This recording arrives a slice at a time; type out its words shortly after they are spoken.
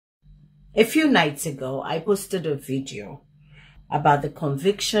A few nights ago, I posted a video about the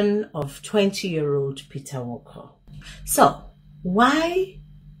conviction of 20-year-old Peter Walker. So, why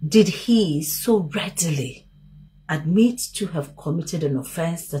did he so readily admit to have committed an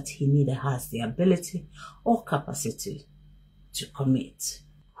offense that he neither has the ability or capacity to commit?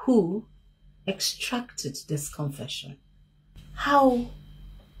 Who extracted this confession? How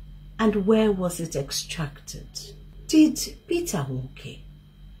and where was it extracted? Did Peter Walker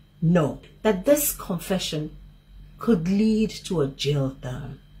know that this confession could lead to a jail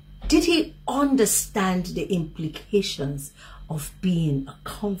term? Did he understand the implications of being a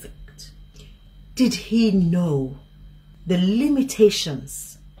convict? Did he know the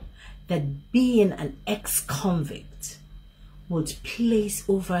limitations that being an ex-convict would place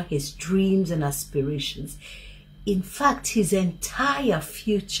over his dreams and aspirations? In fact, his entire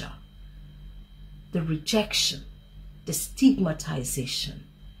future. The rejection, the stigmatization,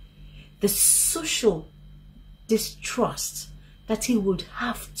 the social distrust that he would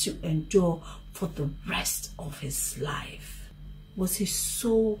have to endure for the rest of his life. Was he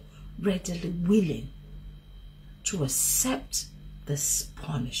so readily willing to accept this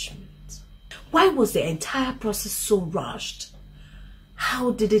punishment? Why was the entire process so rushed?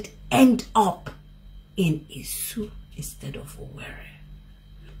 How did it end up in Isu instead of Owerri?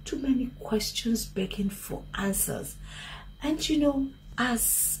 Too many questions begging for answers. And you know,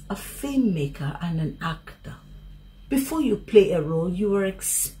 as a filmmaker and an actor, before you play a role, you are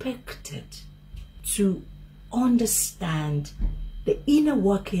expected to understand the inner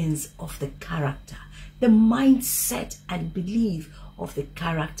workings of the character, the mindset and belief of the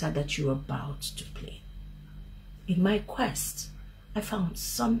character that you're about to play. In my quest, I found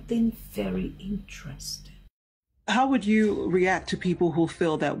something very interesting. How would you react to people who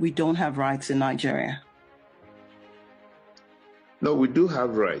feel that we don't have rights in Nigeria? No, we do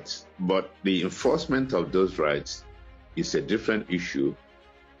have rights, but the enforcement of those rights is a different issue.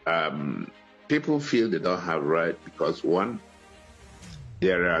 People feel they don't have rights because, one,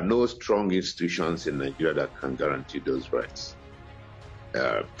 there are no strong institutions in Nigeria that can guarantee those rights.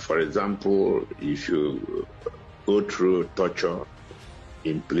 For example, if you go through torture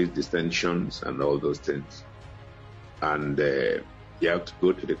in police detentions and all those things, and you have to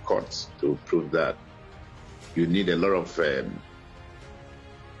go to the courts to prove that, you need a lot of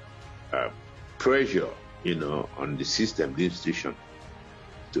pressure, you know, on the system, the institution,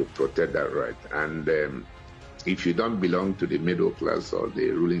 to protect that right. And if you don't belong to the middle class or the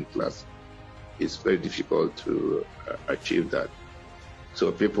ruling class, it's very difficult to achieve that.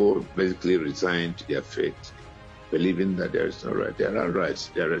 So people basically resign to their fate, believing that there is no right. There are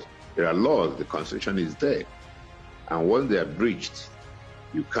rights, there are laws, the Constitution is there. And once they are breached,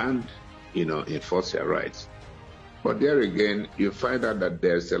 you can't, you know, enforce your rights. But there again, you find out that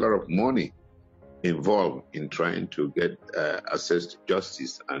there's a lot of money involved in trying to get access to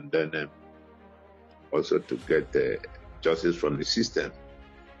justice, and then also to get justice from the system.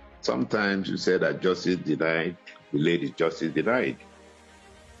 Sometimes you say that justice denied, delayed is justice denied.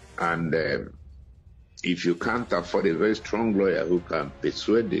 And if you can't afford a very strong lawyer who can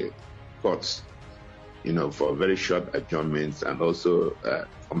persuade the courts, you know, for very short adjournments, and also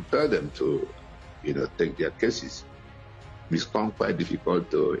compel them to, you know, take their cases, it's become quite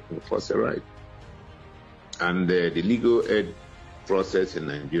difficult to enforce a right. And the legal aid process in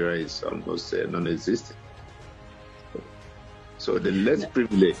Nigeria is almost non-existent. So the less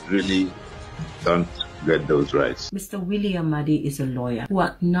privileged really don't get those rights. Mr. Willie Amadi is a lawyer who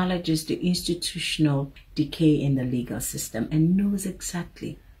acknowledges the institutional decay in the legal system and knows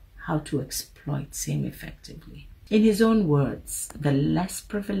exactly how to exploit same effectively. In his own words, the less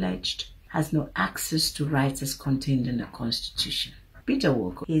privileged has no access to rights as contained in the Constitution. Peter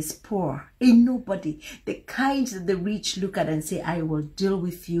Walker is poor, a nobody, the kind that the rich look at and say, I will deal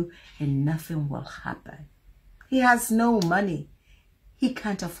with you and nothing will happen. He has no money. He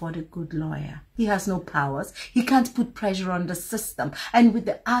can't afford a good lawyer. He has no powers. He can't put pressure on the system. And with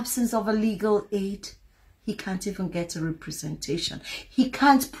the absence of a legal aid, he can't even get a representation. He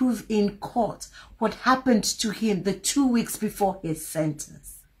can't prove in court what happened to him the 2 weeks before his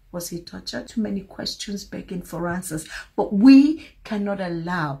sentence. Was he tortured? Too many questions begging for answers. But we cannot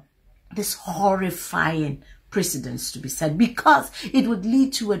allow this horrifying precedents to be set, because it would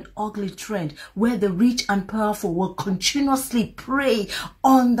lead to an ugly trend where the rich and powerful will continuously prey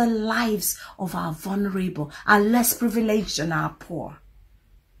on the lives of our vulnerable, our less privileged, and our poor.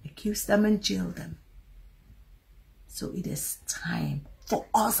 Accuse them and jail them. So it is time for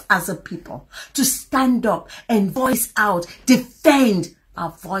us as a people to stand up and voice out, defend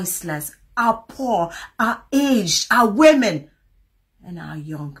our voiceless, our poor, our aged, our women, and our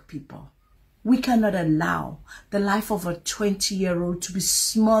young people. We cannot allow the life of a 20-year-old to be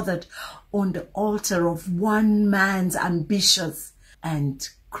smothered on the altar of one man's ambitions and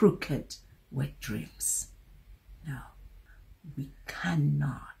crooked wet dreams. No, we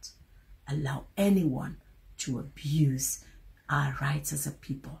cannot allow anyone to abuse our rights as a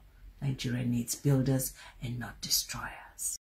people. Nigeria needs builders and not destroyers.